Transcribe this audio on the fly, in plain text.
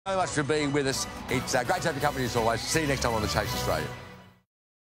So much for being with us. It's great to have your company as always. See you next time on The Chase Australia.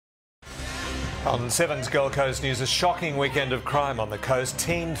 On 7's Gold Coast News, a shocking weekend of crime on the coast.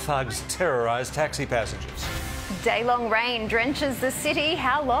 Teen thugs terrorised taxi passengers. Day-long rain drenches the city.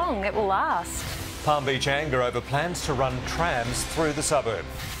 How long it will last? Palm Beach anger over plans to run trams through the suburb.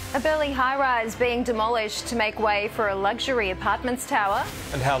 A Burleigh high-rise being demolished to make way for a luxury apartments tower.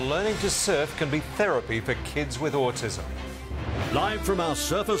 And how learning to surf can be therapy for kids with autism. Live from our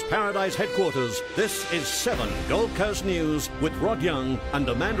Surfers Paradise headquarters, this is 7 Gold Coast News with Rod Young and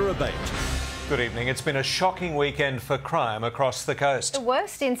Amanda Abate. Good evening. It's been a shocking weekend for crime across the coast. The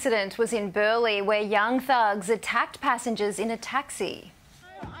worst incident was in Burleigh, where young thugs attacked passengers in a taxi.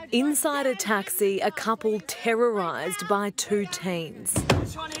 Inside a taxi, a couple terrorised by two teens.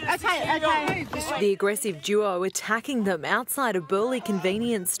 Okay. The aggressive duo attacking them outside a Burleigh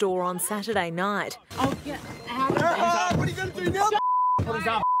convenience store on Saturday night. What are you going to do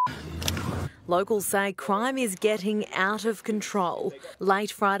now? Locals say crime is getting out of control.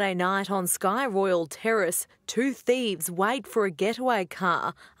 Late Friday night on Sky Royal Terrace, two thieves wait for a getaway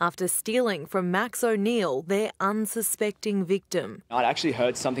car after stealing from Max O'Neill, their unsuspecting victim. I'd actually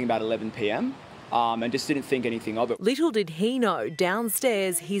heard something about 11 p.m. And just didn't think anything of it. Little did he know,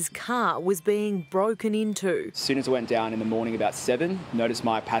 downstairs his car was being broken into. As soon as I went down in the morning about 7, noticed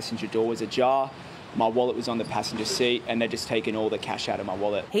my passenger door was ajar. My wallet was on the passenger seat and they'd just taken all the cash out of my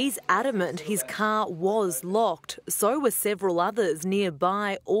wallet. He's adamant his car was locked. So were several others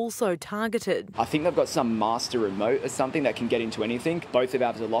nearby, also targeted. I think they've got some master remote or something that can get into anything. Both of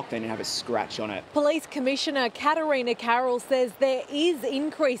ours are locked, they didn't have a scratch on it. Police Commissioner Katarina Carroll says there is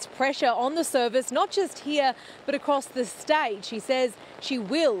increased pressure on the service, not just here but across the state. She says she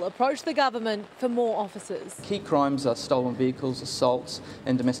will approach the government for more officers. Key crimes are stolen vehicles, assaults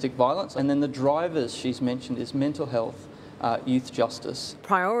and domestic violence. And then the drivers she's mentioned is mental health, youth justice.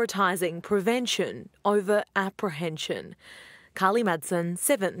 Prioritising prevention over apprehension. Carly Madsen,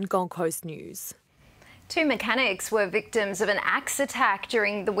 7 Gold Coast News. Two mechanics were victims of an axe attack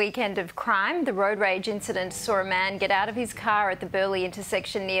during the weekend of crime. The road rage incident saw a man get out of his car at the Burleigh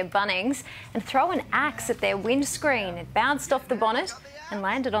intersection near Bunnings and throw an axe at their windscreen. It bounced off the bonnet and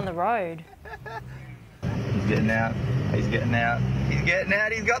landed on the road. He's getting out. He's getting out. He's getting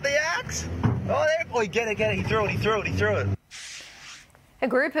out. He's got the axe. Oh, there. Oh, get it. He threw it. A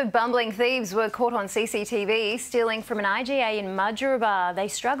group of bumbling thieves were caught on CCTV stealing from an IGA in Mudgeeraba. They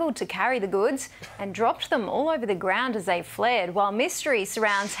struggled to carry the goods and dropped them all over the ground as they fled, while mystery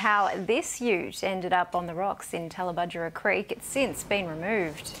surrounds how this ute ended up on the rocks in Tallabudgera Creek. It's since been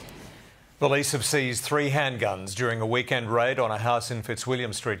removed. Police have seized 3 handguns during a weekend raid on a house in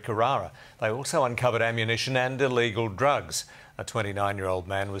Fitzwilliam Street, Carrara. They also uncovered ammunition and illegal drugs. A 29-year-old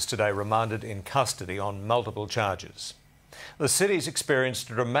man was today remanded in custody on multiple charges. The city's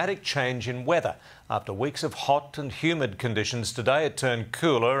experienced a dramatic change in weather. After weeks of hot and humid conditions, today it turned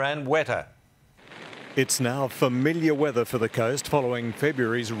cooler and wetter. It's now familiar weather for the coast following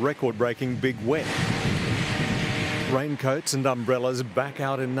February's record-breaking big wet. Raincoats and umbrellas back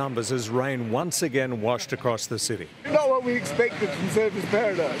out in numbers as rain once again washed across the city. Not what we expected from Surfers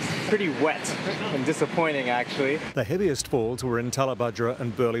Paradise. Pretty wet and disappointing, actually. The heaviest falls were in Tallabudgera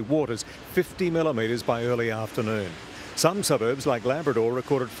and Burleigh waters, 50 millimetres by early afternoon. Some suburbs, like Labrador,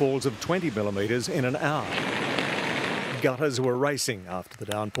 recorded falls of 20 millimetres in an hour. Gutters were racing after the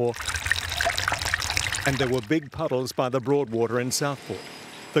downpour, and there were big puddles by the Broadwater in Southport.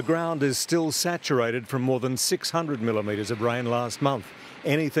 The ground is still saturated from more than 600 millimetres of rain last month.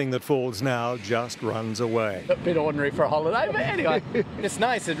 Anything that falls now just runs away. A bit ordinary for a holiday, but anyway, it's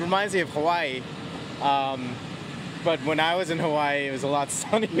nice. It reminds me of Hawaii. But when I was in Hawaii, it was a lot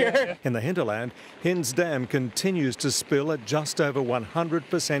sunnier. In the hinterland, Hinds Dam continues to spill at just over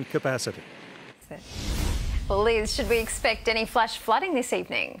 100% capacity. Well, Liz, should we expect any flash flooding this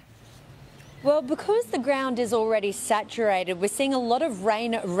evening? Well, because the ground is already saturated, we're seeing a lot of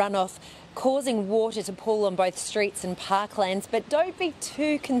rain runoff causing water to pool on both streets and parklands. But don't be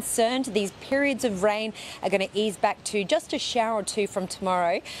too concerned. These periods of rain are going to ease back to just a shower or two from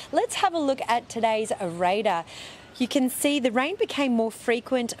tomorrow. Let's have a look at today's radar. You can see the rain became more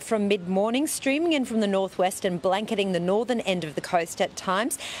frequent from mid-morning, streaming in from the northwest and blanketing the northern end of the coast at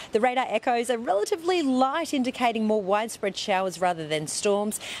times. The radar echoes are relatively light, indicating more widespread showers rather than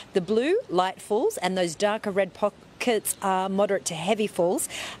storms. The blue, light falls, and those darker red pockets are moderate to heavy falls.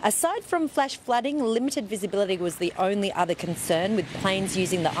 Aside from flash flooding, limited visibility was the only other concern, with planes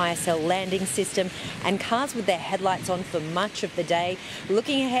using the ISL landing system and cars with their headlights on for much of the day.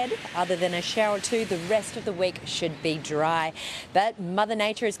 Looking ahead, other than a shower or two, the rest of the week should be dry. But Mother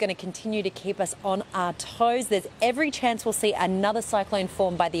Nature is going to continue to keep us on our toes. There's every chance we'll see another cyclone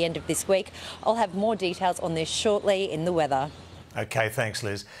form by the end of this week. I'll have more details on this shortly in the weather. OK, thanks,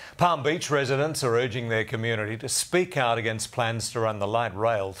 Liz. Palm Beach residents are urging their community to speak out against plans to run the light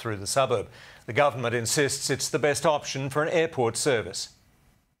rail through the suburb. The government insists it's the best option for an airport service.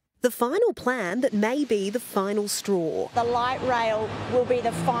 The final plan that may be the final straw. The light rail will be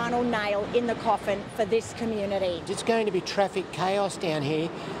the final nail in the coffin for this community. It's going to be traffic chaos down here.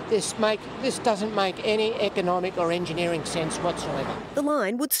 This doesn't make any economic or engineering sense whatsoever. The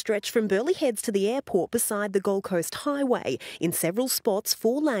line would stretch from Burleigh Heads to the airport beside the Gold Coast Highway. In several spots,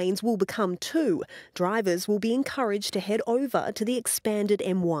 4 lanes will become 2. Drivers will be encouraged to head over to the expanded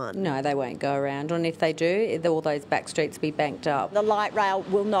M1. No, they won't go around, and if they do, all those back streets will be banked up. The light rail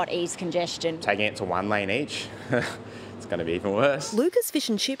will not ease congestion. Taking it to 1 lane each, it's going to be even worse. Lucas Fish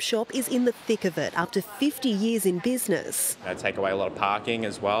and Chip Shop is in the thick of it after 50 years in business. They take away a lot of parking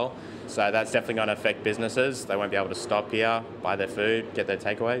as well, so that's definitely going to affect businesses. They won't be able to stop here, buy their food, get their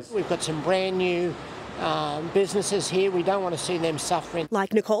takeaways. We've got some brand new businesses here. We don't want to see them suffering.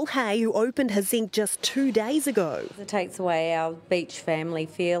 Like Nicole Hay, who opened her zinc just 2 days ago. It takes away our beach family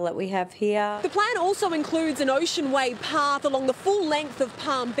feel that we have here. The plan also includes an ocean way path along the full length of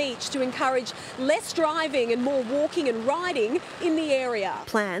Palm Beach to encourage less driving and more walking and riding in the area.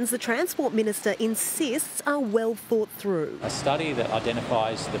 Plans the Transport Minister insists are well thought through. A study that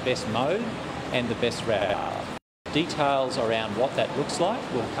identifies the best mode and the best route. Details around what that looks like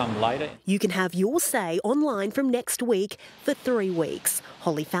will come later. You can have your say online from next week for 3 weeks.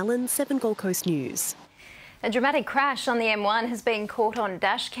 Holly Fallon, 7 Gold Coast News. A dramatic crash on the M1 has been caught on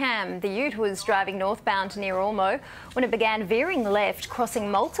dash cam. The ute was driving northbound near Ormeau when it began veering left, crossing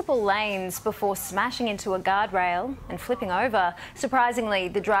multiple lanes before smashing into a guardrail and flipping over. Surprisingly,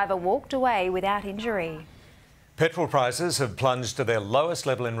 the driver walked away without injury. Petrol prices have plunged to their lowest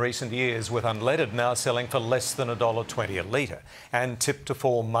level in recent years, with unleaded now selling for less than $1.20 a litre and tipped to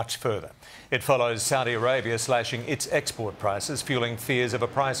fall much further. It follows Saudi Arabia slashing its export prices, fueling fears of a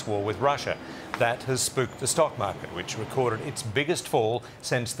price war with Russia. That has spooked the stock market, which recorded its biggest fall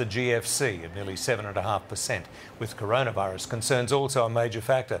since the GFC of nearly 7.5%, with coronavirus concerns also a major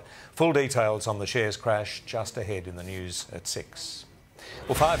factor. Full details on the shares crash just ahead in the news at 6.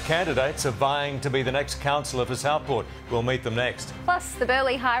 Well, 5 candidates are vying to be the next councillor for Southport. We'll meet them next. Plus, the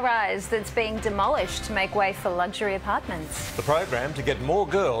Burleigh high-rise that's being demolished to make way for luxury apartments. The program to get more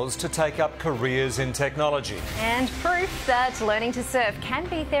girls to take up careers in technology. And proof that learning to surf can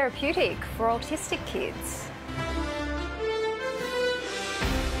be therapeutic for autistic kids.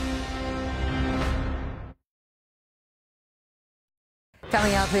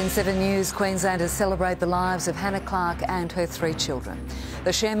 Coming up in 7 News, Queenslanders celebrate the lives of Hannah Clark and her 3 children.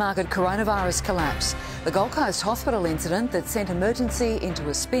 The share market coronavirus collapse, the Gold Coast hospital incident that sent emergency into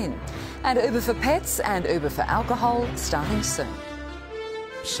a spin, and Uber for pets and Uber for alcohol starting soon.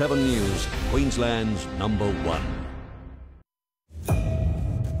 7 News, Queensland's #1.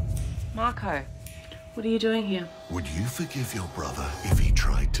 Marco, what are you doing here? Would you forgive your brother if he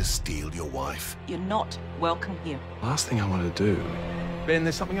tried to steal your wife? You're not welcome here. Last thing I want to do, Ben,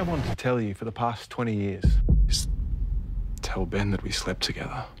 there's something I wanted to tell you for the past 20 years. Just tell Ben that we slept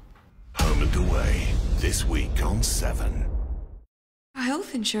together. Home and Away, this week on 7. Our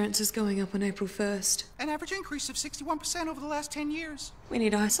health insurance is going up on April 1st. An average increase of 61% over the last 10 years. We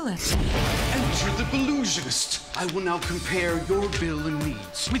need Isolate. Enter the Belusionist. I will now compare your bill and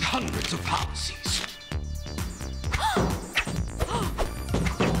needs with hundreds of policies.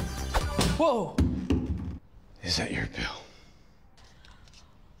 Whoa! Is that your bill?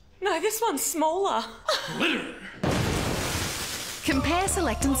 No, this one's smaller. Glitter! Compare,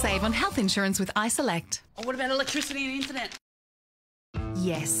 select and save on health insurance with iSelect. Oh, what about electricity and internet?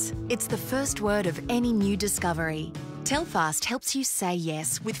 Yes, it's the first word of any new discovery. Telfast helps you say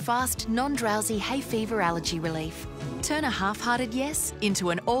yes with fast, non-drowsy hay fever allergy relief. Turn a half-hearted yes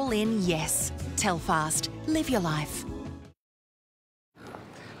into an all-in yes. Telfast. Live your life.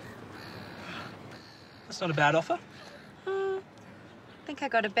 That's not a bad offer. I think I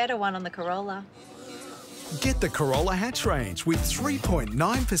got a better one on the Corolla. Get the Corolla hatch range with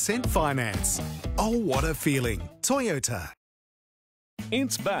 3.9% finance. Oh, what a feeling. Toyota.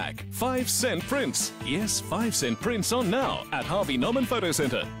 It's back. 5-cent prints. Yes, 5-cent prints on now at Harvey Norman Photo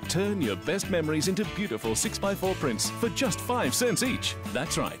Centre. Turn your best memories into beautiful 6x4 prints for just 5 cents each.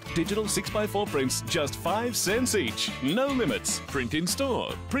 That's right, digital 6x4 prints, just 5 cents each. No limits. Print in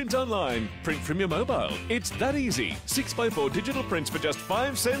store, print online, print from your mobile. It's that easy. 6x4 digital prints for just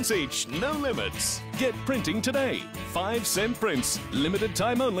 5 cents each. No limits. Get printing today. 5-cent prints. Limited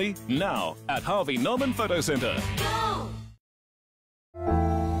time only. Now at Harvey Norman Photo Centre.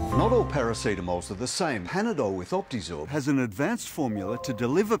 Not all paracetamols are the same. Panadol with Optizorb has an advanced formula to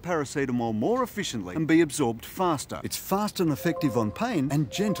deliver paracetamol more efficiently and be absorbed faster. It's fast and effective on pain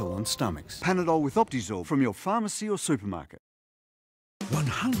and gentle on stomachs. Panadol with Optizorb from your pharmacy or supermarket.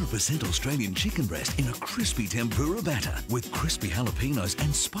 100% Australian chicken breast in a crispy tempura batter with crispy jalapenos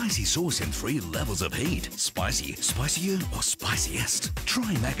and spicy sauce in 3 levels of heat. Spicy, spicier or spiciest?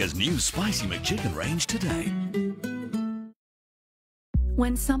 Try Macca's new Spicy McChicken range today.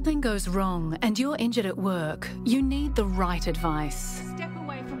 When something goes wrong and you're injured at work, you need the right advice. Step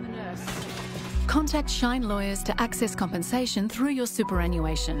away from the nurse. Contact Shine Lawyers to access compensation through your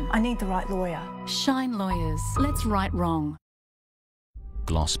superannuation. I need the right lawyer. Shine Lawyers. Let's right wrong.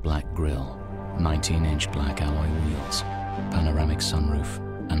 Gloss black grille, 19-inch black alloy wheels, panoramic sunroof,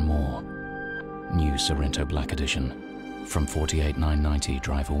 and more. New Sorrento Black Edition. From $48,990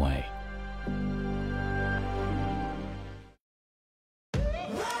 drive away.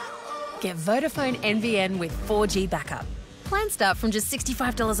 Get Vodafone NBN with 4G backup. Plans start from just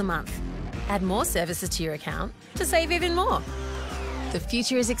 $65 a month. Add more services to your account to save even more. The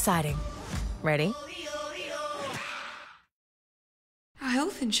future is exciting. Ready? Our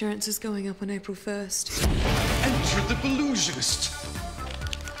health insurance is going up on April 1st. Enter the Belusionist.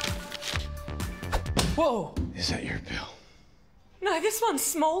 Whoa! Is that your bill? No, this one's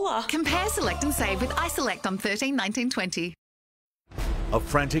smaller. Compare, select and save with iSelect on 13/19/20. A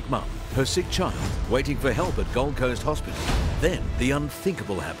frantic mum, her sick child, waiting for help at Gold Coast Hospital. Then the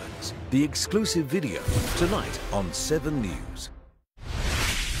unthinkable happens. The exclusive video tonight on 7 News.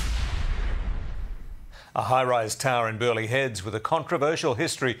 A high-rise tower in Burleigh Heads with a controversial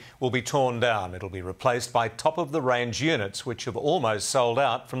history will be torn down. It'll be replaced by top-of-the-range units, which have almost sold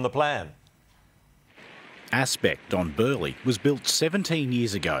out from the plan. Aspect on Burleigh was built 17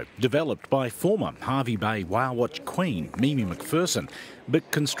 years ago, developed by former Hervey Bay Whale Watch queen Mimi McPherson.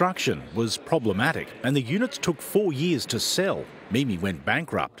 But construction was problematic and the units took 4 years to sell. Mimi went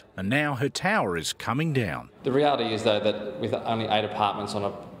bankrupt and now her tower is coming down. The reality is, though, that with only 8 apartments on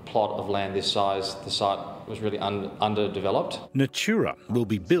a plot of land this size, the site was really underdeveloped. Natura will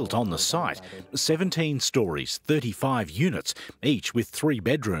be built on the site. 17 stories, 35 units, each with 3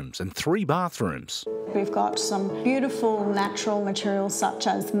 bedrooms and 3 bathrooms. We've got some beautiful natural materials such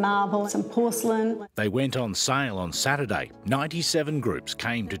as marble, some porcelain. They went on sale on Saturday. 97 groups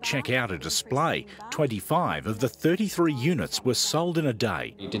came to check out a display. 25 of the 33 units were sold in a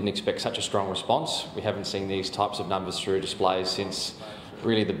day. You didn't expect such a strong response. We haven't seen these types of numbers through displays since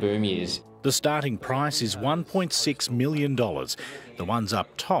really the boom years. The starting price is $1.6 million. The ones up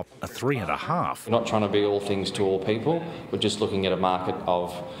top are $3.5 million. We're not trying to be all things to all people. We're just looking at a market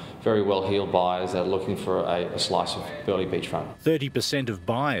of very well-heeled buyers that are looking for a slice of Burleigh beachfront. 30% of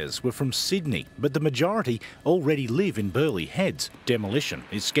buyers were from Sydney, but the majority already live in Burleigh Heads. Demolition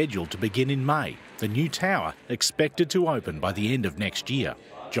is scheduled to begin in May. The new tower expected to open by the end of next year.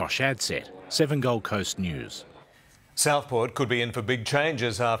 Josh Adsett, 7 Gold Coast News. Southport could be in for big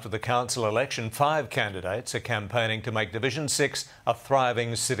changes after the council election. 5 candidates are campaigning to make Division 6 a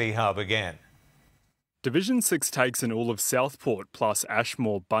thriving city hub again. Division 6 takes in all of Southport, plus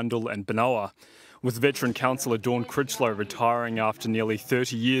Ashmore, Bundall and Benoa. With veteran councillor Dawn Critchlow retiring after nearly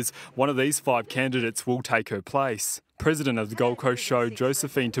 30 years, one of these 5 candidates will take her place. President of the Gold Coast show,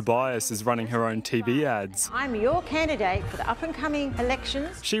 Josephine Tobias, is running her own TV ads. I'm your candidate for the up-and-coming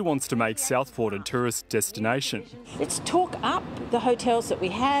elections. She wants to make Southport a tourist destination. Let's talk up the hotels that we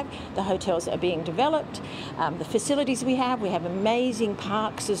have, the hotels that are being developed, the facilities we have. We have amazing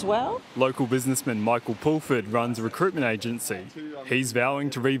parks as well. Local businessman Michael Pulford runs a recruitment agency. He's vowing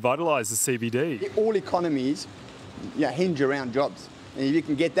to revitalise the CBD. All economies hinge around jobs. And if you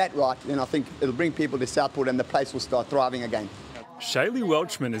can get that right, then I think it'll bring people to Southport and the place will start thriving again. Shaylee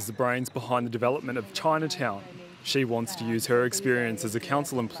Welchman is the brains behind the development of Chinatown. She wants to use her experience as a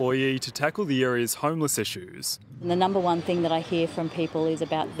council employee to tackle the area's homeless issues. And the number one thing that I hear from people is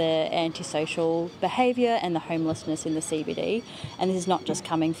about the antisocial behaviour and the homelessness in the CBD. And this is not just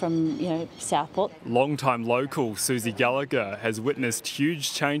coming from, Southport. Long-time local Susie Gallagher has witnessed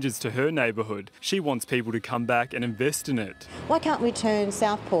huge changes to her neighbourhood. She wants people to come back and invest in it. Why can't we turn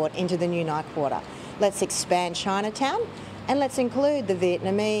Southport into the new Night Quarter? Let's expand Chinatown And let's include the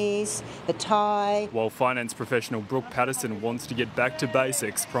Vietnamese, the Thai. While finance professional Brooke Patterson wants to get back to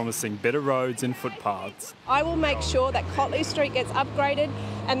basics, promising better roads and footpaths. I will make sure that Cotley Street gets upgraded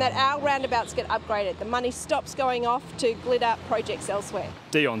and that our roundabouts get upgraded. The money stops going off to glitter projects elsewhere.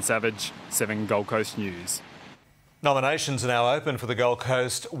 Dion Savage, 7 Gold Coast News. Nominations are now open for the Gold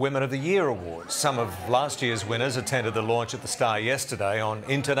Coast Women of the Year Awards. Some of last year's winners attended the launch at the Star yesterday on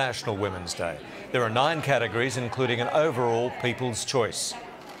International Women's Day. There are 9 categories, including an overall People's Choice.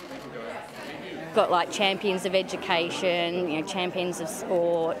 Got like champions of education, champions of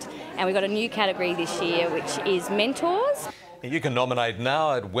sport, and we've got a new category this year which is mentors. You can nominate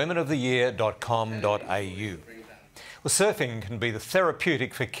now at womenoftheyear.com.au. Well, surfing can be the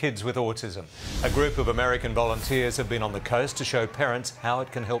therapeutic for kids with autism. A group of American volunteers have been on the coast to show parents how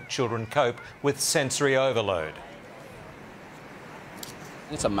it can help children cope with sensory overload.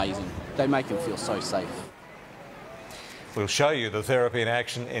 It's amazing. They make them feel so safe. We'll show you the therapy in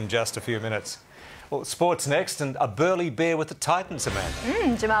action in just a few minutes. Well, sports next, and a burly bear with the Titans,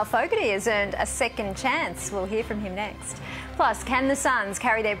 Amanda. Jamal Fogarty has earned a second chance. We'll hear from him next. Plus, can the Suns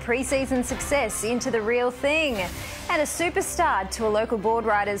carry their pre-season success into the real thing? And a superstar to a local board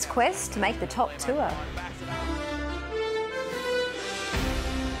rider's quest to make the top tour.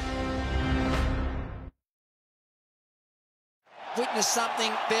 Witness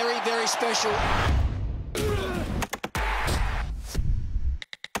something very, very special.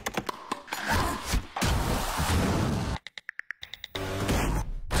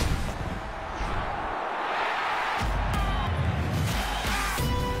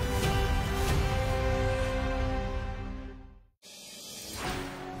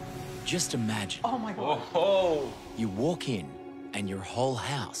 Just imagine. Oh my God. Oh. You walk in and your whole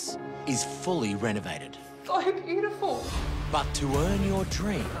house is fully renovated. So beautiful. But to earn your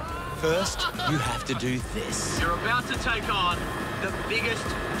dream, first you have to do this. You're about to take on the biggest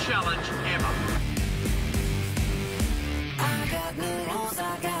challenge ever.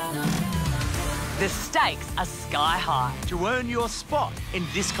 The stakes are sky high. To earn your spot in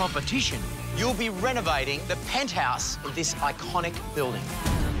this competition, you'll be renovating the penthouse of this iconic building.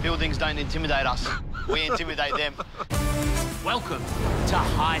 Buildings don't intimidate us. We intimidate them. Welcome to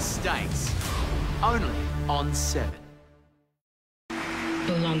High Stakes, only on 7.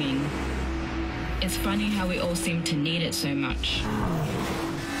 Belonging. It's funny how we all seem to need it so much.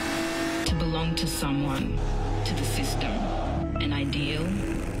 To belong to someone, to the system, an ideal,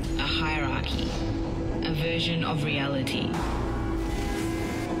 a hierarchy, a version of reality.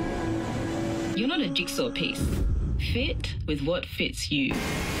 You're not a jigsaw piece. Fit with what fits you.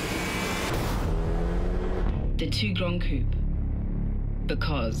 The 2 Grand Coupe.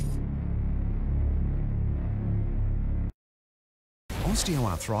 Because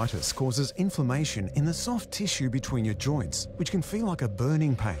osteoarthritis causes inflammation in the soft tissue between your joints, which can feel like a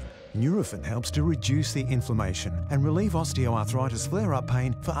burning pain. Nurofen helps to reduce the inflammation and relieve osteoarthritis flare-up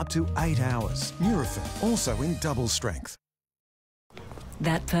pain for up to 8 hours. Nurofen, also in double strength.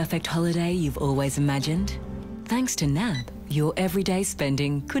 That perfect holiday you've always imagined? Thanks to NAB, your everyday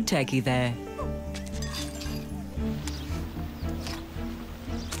spending could take you there.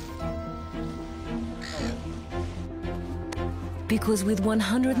 Because with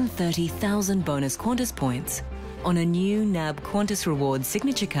 130,000 bonus Qantas points on a new NAB Qantas Rewards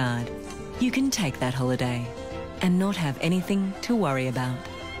signature card, you can take that holiday and not have anything to worry about.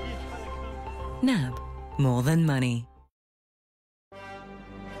 NAB, more than money.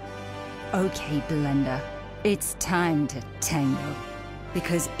 Okay, Belinda, it's time to tango.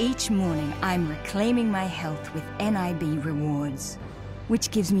 Because each morning I'm reclaiming my health with NIB Rewards, which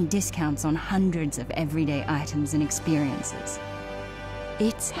gives me discounts on hundreds of everyday items and experiences.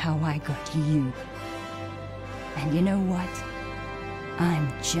 It's how I got you. And you know what?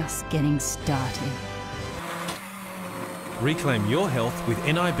 I'm just getting started. Reclaim your health with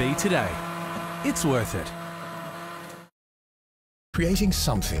NIB today. It's worth it. Creating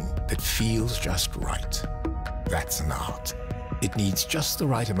something that feels just right. That's an art. It needs just the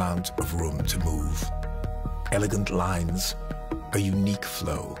right amount of room to move. Elegant lines, a unique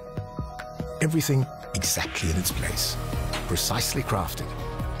flow. Everything exactly in its place. Precisely crafted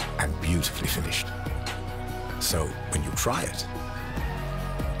and beautifully finished. So when you try it,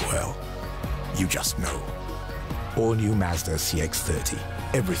 well, you just know. All new Mazda CX-30.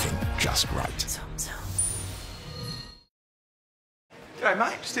 Everything just right. G'day,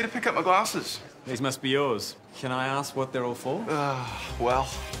 mate. Just here to pick up my glasses. These must be yours. Can I ask what they're all for? Well,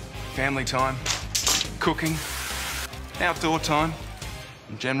 family time, cooking, outdoor time,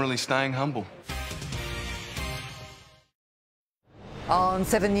 and generally staying humble. On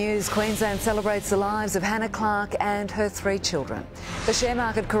 7 News, Queensland celebrates the lives of Hannah Clark and her 3 children. The share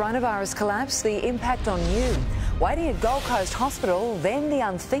market coronavirus collapse, the impact on you. Waiting at Gold Coast Hospital, then the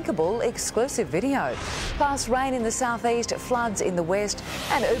unthinkable exclusive video. Plus rain in the southeast, floods in the west,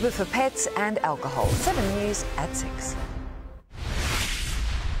 and Uber for pets and alcohol. 7 News at 6.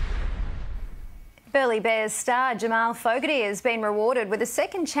 Burleigh Bears star Jamal Fogarty has been rewarded with a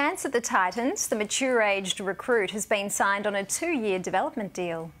second chance at the Titans. The mature-aged recruit has been signed on a 2-year development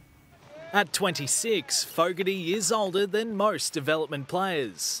deal. At 26, Fogarty is older than most development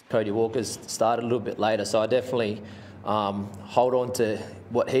players. Cody Walker's started a little bit later, so I definitely hold on to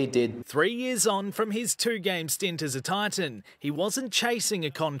what he did. 3 years on from his 2-game stint as a Titan, he wasn't chasing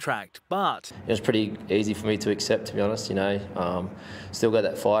a contract, but it was pretty easy for me to accept, to be honest. You know, still got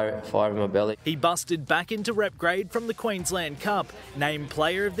that fire in my belly. He busted back into rep grade from the Queensland Cup, named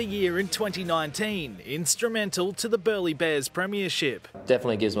Player of the Year in 2019, instrumental to the Burleigh Bears premiership.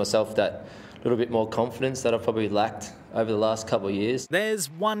 Definitely gives myself that little bit more confidence that I've probably lacked over the last couple of years. There's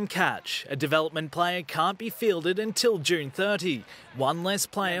one catch. A development player can't be fielded until June 30. One less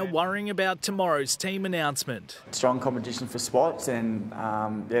player worrying about tomorrow's team announcement. Strong competition for spots and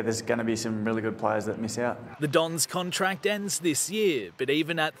yeah, there's going to be some really good players that miss out. The Don's contract ends this year, but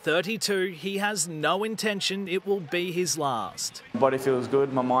even at 32, he has no intention it will be his last. My body feels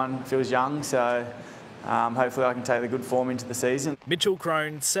good, my mind feels young, so hopefully I can take the good form into the season. Mitchell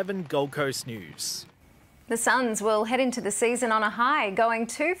Crone, 7 Gold Coast News. The Suns will head into the season on a high, going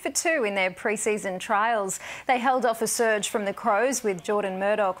 2 for 2 in their pre-season trials. They held off a surge from the Crows, with Jordan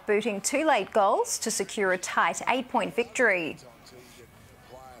Murdoch booting 2 late goals to secure a tight 8-point victory.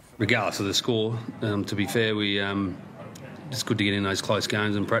 Regardless of the score, to be fair, it's good to get in those close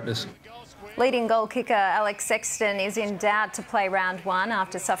games and practice. Leading goal kicker Alex Sexton is in doubt to play round 1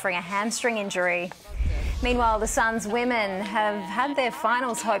 after suffering a hamstring injury. Meanwhile, the Suns women have had their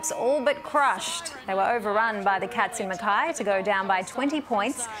finals hopes all but crushed. They were overrun by the Cats in Mackay to go down by 20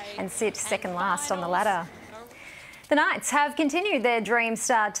 points and sit second last on the ladder. The Knights have continued their dream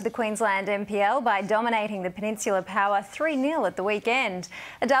start to the Queensland NPL by dominating the Peninsula Power 3-0 at the weekend.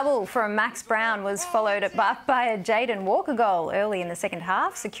 A double from Max Brown was followed up by a Jaden Walker goal early in the second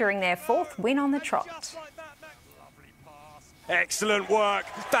half, securing their 4th win on the trot. Excellent work.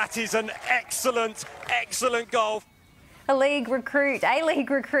 That is an excellent goal. A-League recruit,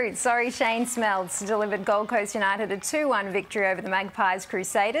 Shane Smeltz delivered Gold Coast United a 2-1 victory over the Magpies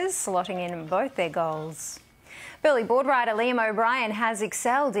Crusaders, slotting in both their goals. Burleigh board rider Liam O'Brien has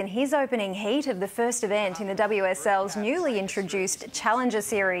excelled in his opening heat of the first event in the WSL's newly introduced Challenger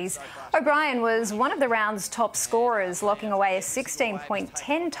Series. O'Brien was one of the round's top scorers, locking away a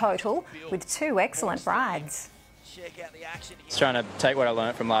 16.10 total with 2 excellent rides. Just trying to take what I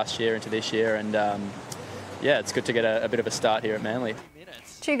learnt from last year into this year, and yeah, it's good to get a bit of a start here at Manly.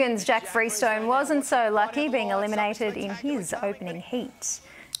 Tugun's Jack Freestone wasn't so lucky, being eliminated in his opening heat.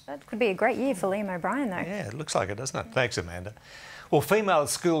 That could be a great year for Liam O'Brien, though. Yeah, it looks like it, doesn't it? Thanks, Amanda. Well, female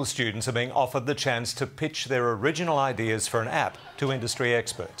school students are being offered the chance to pitch their original ideas for an app to industry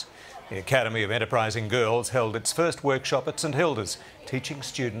experts. The Academy of Enterprising Girls held its first workshop at St Hilda's, teaching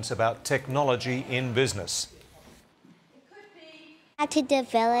students about technology in business. How to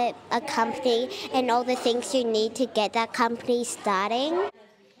develop a company and all the things you need to get that company starting.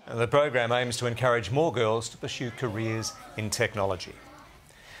 The program aims to encourage more girls to pursue careers in technology.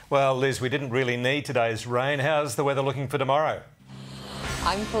 Well, Liz, we didn't really need today's rain. How's the weather looking for tomorrow?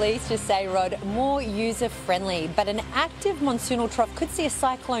 I'm pleased to say, Rod, more user-friendly, but an active monsoonal trough could see a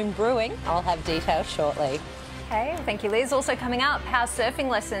cyclone brewing. I'll have details shortly. Okay, thank you, Liz. Also coming up, how surfing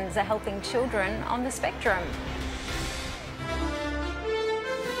lessons are helping children on the spectrum.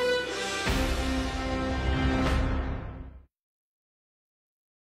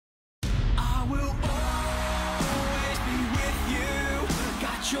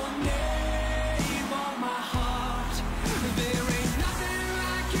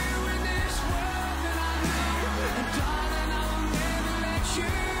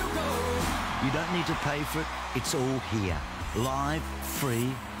 You don't need to pay for it, it's all here. Live,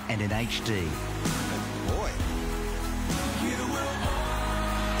 free and in HD. Boy.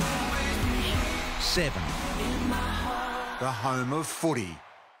 7. The home of footy.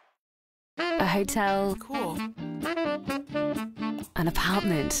 A hotel. Cool. An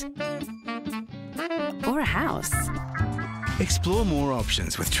apartment. Or a house. Explore more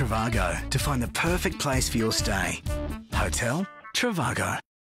options with Trivago to find the perfect place for your stay. Hotel Trivago.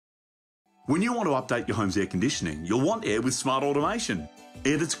 When you want to update your home's air conditioning, you'll want air with smart automation.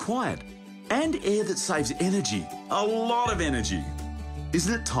 Air that's quiet. And air that saves energy. A lot of energy.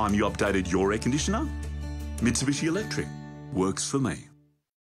 Isn't it time you updated your air conditioner? Mitsubishi Electric. works for me.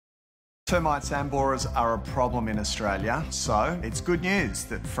 Termites and borers are a problem in Australia, so it's good news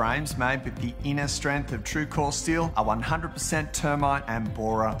that frames made with the inner strength of True Core steel are 100% termite and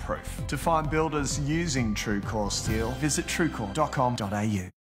borer proof. To find builders using True Core steel, visit truecore.com.au.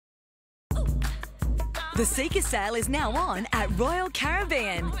 The Seeker sale is now on at Royal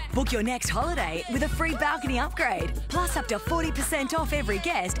Caribbean. Book your next holiday with a free balcony upgrade, plus up to 40% off every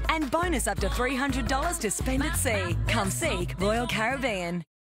guest and bonus up to $300 to spend at sea. Come seek Royal Caribbean.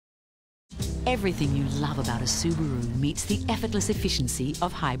 Everything you love about a Subaru meets the effortless efficiency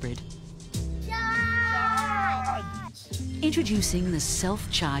of hybrid. Introducing the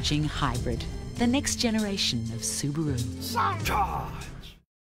self-charging hybrid, the next generation of Subaru.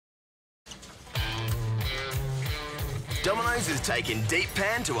 Domino's has taken deep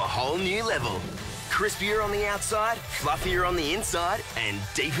pan to a whole new level. Crispier on the outside, fluffier on the inside, and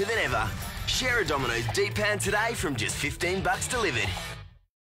deeper than ever. Share a Domino's deep pan today from just $15 delivered.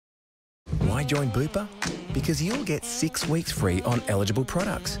 Why join Bupa? Because you'll get 6 weeks free on eligible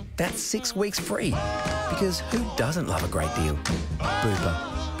products. That's 6 weeks free. Because who doesn't love a great deal?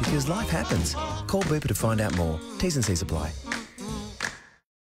 Bupa. Because life happens. Call Bupa to find out more. T's and C's apply.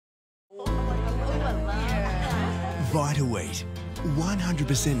 Vita Wheat,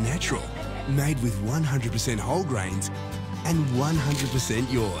 100% natural, made with 100% whole grains and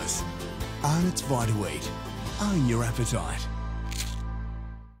 100% yours. Own its Vita Wheat. Own your appetite.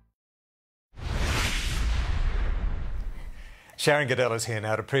 Sharon Goodell is here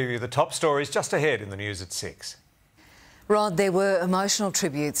now to preview the top stories just ahead in the news at 6. Rod, there were emotional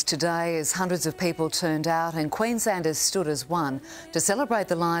tributes today as hundreds of people turned out and Queenslanders stood as one to celebrate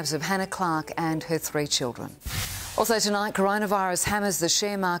the lives of Hannah Clark and her 3 children. Also tonight, coronavirus hammers the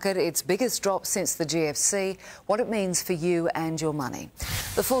share market, its biggest drop since the GFC, what it means for you and your money.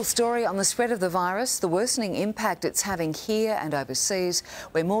 The full story on the spread of the virus, the worsening impact it's having here and overseas,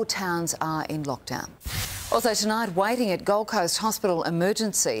 where more towns are in lockdown. Also tonight, waiting at Gold Coast Hospital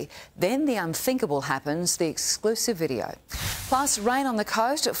emergency, then the unthinkable happens, the exclusive video. Plus, rain on the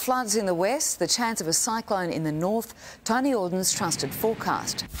coast, floods in the west, the chance of a cyclone in the north, Tony Auden's trusted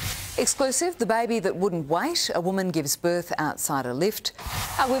forecast. Exclusive, the baby that wouldn't wait, a woman gives birth outside a lift.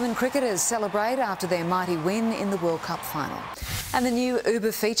 Our women cricketers celebrate after their mighty win in the World Cup final. And the new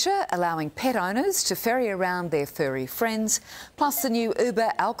Uber feature allowing pet owners to ferry around their furry friends, plus the new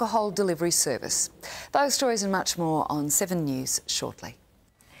Uber alcohol delivery service. Those stories and much more on 7 News shortly.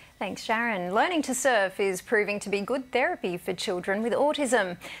 Thanks, Sharon. Learning to surf is proving to be good therapy for children with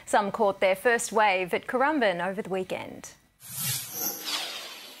autism. Some caught their first wave at Currumbin over the weekend.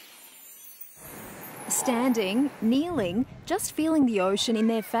 Standing, kneeling, just feeling the ocean in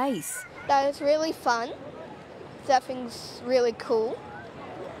their face. That was really fun. Surfing's really cool.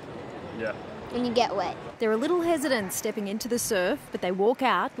 Yeah. When you get wet. They're a little hesitant stepping into the surf, but they walk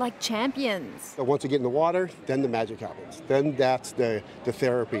out like champions. So once you get in the water, then the magic happens. Then that's the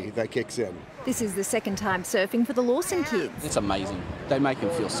therapy that kicks in. This is the second time surfing for the Lawson kids. It's amazing. They make them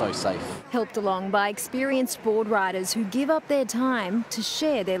feel so safe. Helped along by experienced board riders who give up their time to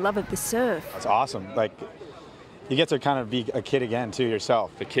share their love of the surf. It's awesome. Like, you get to kind of be a kid again, too,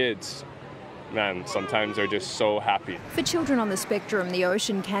 yourself. The kids, man, sometimes they're just so happy. For children on the spectrum, the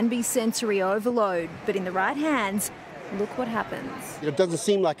ocean can be sensory overload, but in the right hands, look what happens. It doesn't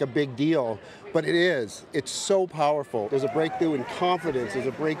seem like a big deal, but it is. It's so powerful. There's a breakthrough in confidence. There's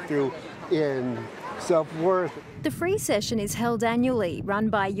a breakthrough in self-worth. The free session is held annually, run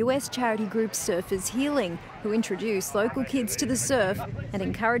by US charity group Surfers Healing, who introduce local kids to the surf and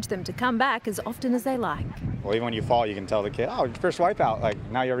encourage them to come back as often as they like. Well, even when you fall, you can tell the kid, oh, first wipe out, like,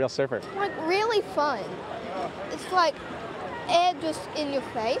 now you're a real surfer. Like, really fun. It's like air just in your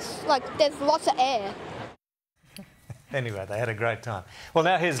face. Like, there's lots of air. Anyway, they had a great time. Well,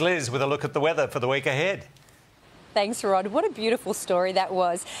 now here's Liz with a look at the weather for the week ahead. Thanks, Rod. What a beautiful story that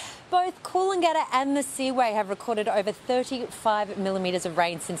was. Both Coolangatta and the Seaway have recorded over 35 millimetres of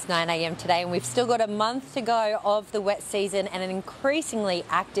rain since 9 a.m. today, and we've still got a month to go of the wet season and an increasingly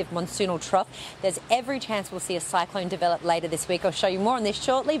active monsoonal trough. There's every chance we'll see a cyclone develop later this week. I'll show you more on this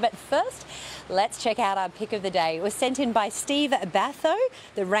shortly, but first, let's check out our pick of the day. It was sent in by Steve Abate,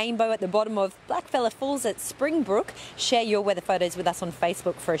 the rainbow at the bottom of Blackfella Falls at Springbrook. Share your weather photos with us on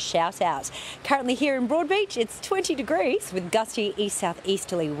Facebook for a shout out. Currently here in Broadbeach, it's 20 degrees with gusty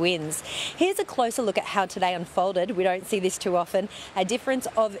east-southeasterly winds. winds. Here's a closer look at how today unfolded. We don't see this too often. A difference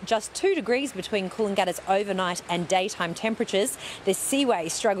of just 2 degrees between Coolangatta's overnight and daytime temperatures. The Seaway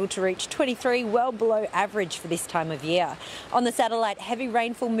struggled to reach 23, well below average for this time of year. On the satellite, heavy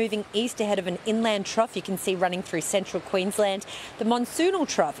rainfall moving east ahead of an inland trough you can see running through central Queensland. The monsoonal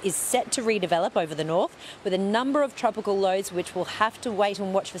trough is set to redevelop over the north with a number of tropical lows which will have to wait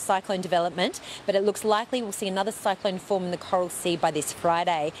and watch for cyclone development, but it looks likely we'll see another cyclone form in the Coral Sea by this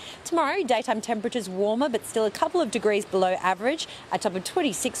Friday. Tomorrow, daytime temperatures warmer but still a couple of degrees below average. A top of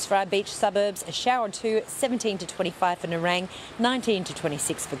 26 for our beach suburbs, a shower or two, 17 to 25 for Nerang, 19 to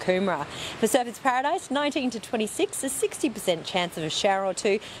 26 for Coomera. For Surfers Paradise, 19 to 26, a 60% chance of a shower or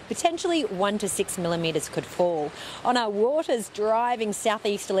two, potentially 1 to 6 millimetres could fall. On our waters, driving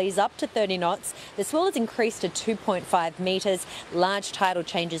southeasterlies up to 30 knots. The swell has increased to 2.5 metres. Large tidal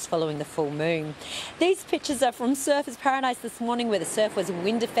changes following the full moon. These pictures are from Surfers Paradise this morning where the surf was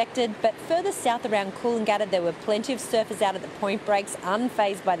wind affected, but further south around Coolangatta there were plenty of surfers out at the point breaks,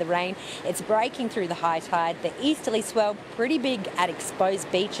 unfazed by the rain. It's breaking through the high tide. The easterly swell pretty big at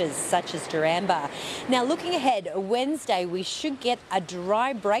exposed beaches such as Duramba. Now looking ahead, Wednesday we should get a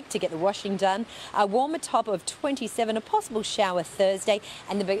dry break to get the washing done. A warmer top of 27, a possible shower Thursday,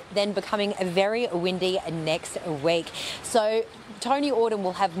 and then becoming very windy next week. So Tony Auden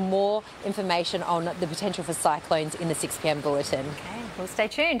will have more information on the potential for cyclones in the 6 p.m. bulletin. Okay, well stay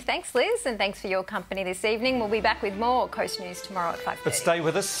tuned. Thanks Liz, and thanks for your company this evening. We'll be back with more Coast News tomorrow at 5:30. But stay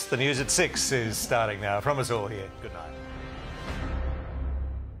with us. The news at 6 is starting now. From us all here, good night.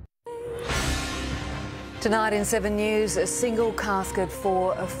 Tonight in 7 News, a single casket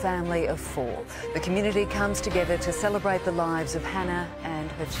for a family of 4. The community comes together to celebrate the lives of Hannah and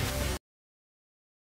her children.